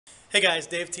Hey guys,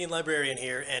 Dave Teen Librarian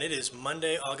here, and it is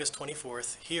Monday, August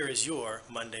 24th. Here is your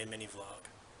Monday mini vlog.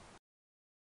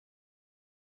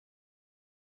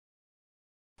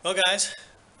 Well guys,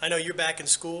 I know you're back in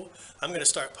school. I'm going to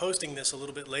start posting this a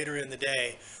little bit later in the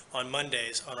day on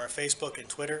Mondays on our Facebook and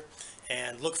Twitter,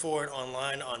 and look for it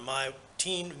online on my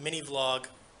Teen Mini Vlog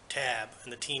tab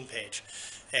in the Teen page.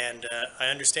 And I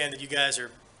understand that you guys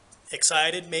are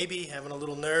excited, maybe having a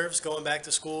little nerves going back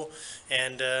to school,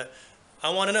 and I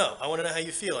want to know how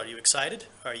you feel. Are you excited?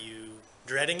 Are you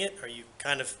dreading it? Are you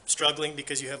kind of struggling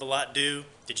because you have a lot due?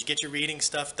 Did you get your reading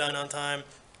stuff done on time?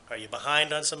 Are you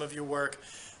behind on some of your work?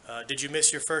 Did you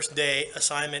miss your first day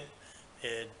assignment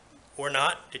or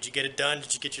not? Did you get it done?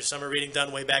 Did you get your summer reading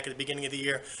done way back at the beginning of the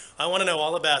year? I want to know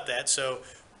all about that, so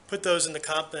put those in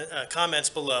the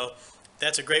comments below.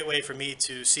 That's a great way for me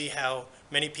to see how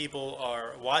many people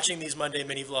are watching these Monday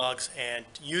mini vlogs and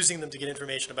using them to get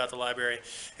information about the library.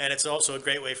 And it's also a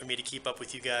great way for me to keep up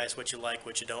with you guys, what you like,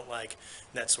 what you don't like,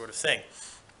 and that sort of thing.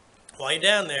 While you're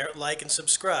down there, like and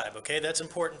subscribe, okay? That's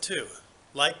important too.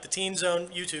 Like the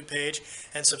TeenZone YouTube page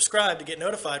and subscribe to get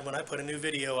notified when I put a new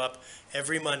video up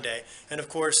every Monday. And of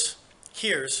course,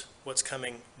 here's what's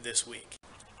coming this week.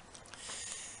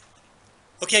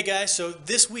 Okay guys, so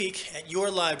this week at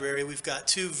your library we've got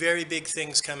two very big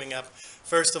things coming up.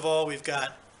 First of all, we've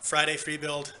got Friday Free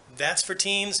Build. That's for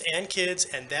teens and kids,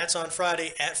 and that's on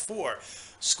Friday at 4.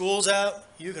 School's out,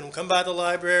 you can come by the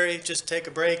library, just take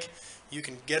a break. You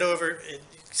can get over,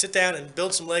 sit down and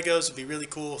build some Legos. It'd be a really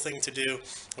cool thing to do.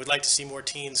 We'd like to see more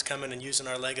teens coming and using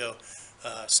our Lego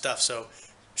stuff. So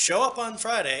show up on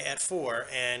Friday at 4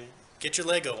 and get your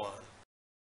Lego on.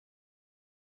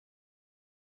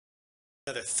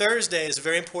 Thursday is a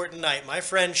very important night. My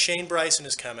friend Shane Bryson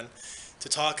is coming to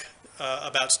talk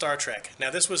about Star Trek.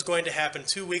 Now this was going to happen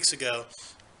 2 weeks ago,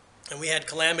 and we had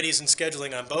calamities in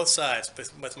scheduling on both sides,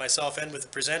 with myself and with the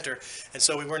presenter, and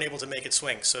so we weren't able to make it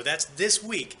swing. So that's this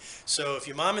week. So if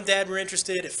your mom and dad were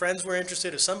interested, if friends were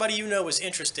interested, if somebody you know was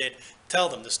interested, tell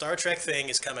them the Star Trek thing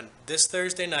is coming this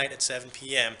Thursday night at 7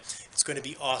 p.m. It's going to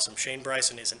be awesome. Shane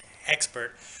Bryson is an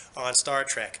expert on Star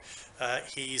Trek.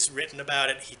 He's written about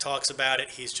it, he talks about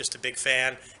it, he's just a big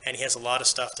fan, and he has a lot of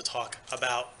stuff to talk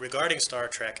about regarding Star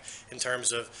Trek in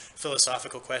terms of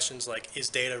philosophical questions like, is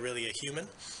Data really a human?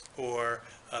 Or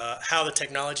how the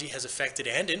technology has affected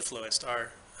and influenced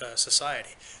our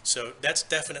society. So that's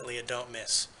definitely a don't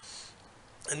miss.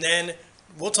 And then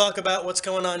we'll talk about what's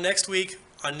going on next week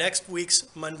on next week's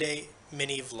Monday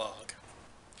mini vlog.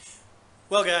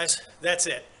 Well guys, that's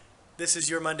it. This is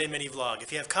your Monday mini vlog.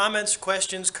 If you have comments,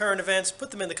 questions, current events, put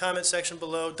them in the comment section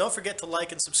below. Don't forget to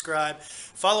like and subscribe.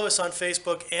 Follow us on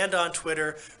Facebook and on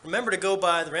Twitter. Remember to go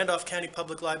by the Randolph County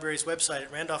Public Library's website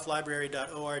at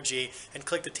randolphlibra.org and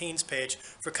click the Teens page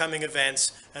for coming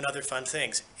events and other fun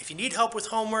things. If you need help with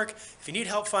homework, if you need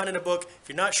help finding a book, if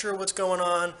you're not sure what's going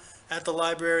on at the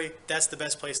library, that's the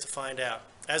best place to find out.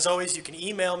 As always, you can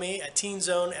email me at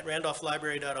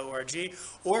teenzone@randolphlibra.org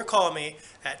or call me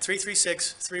at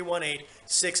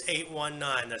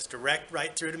 336-318-6819. That's direct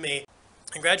right through to me.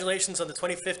 Congratulations on the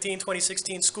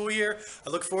 2015-2016 school year. I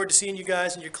look forward to seeing you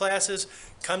guys in your classes.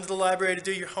 Come to the library to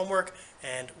do your homework,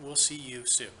 and we'll see you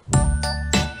soon.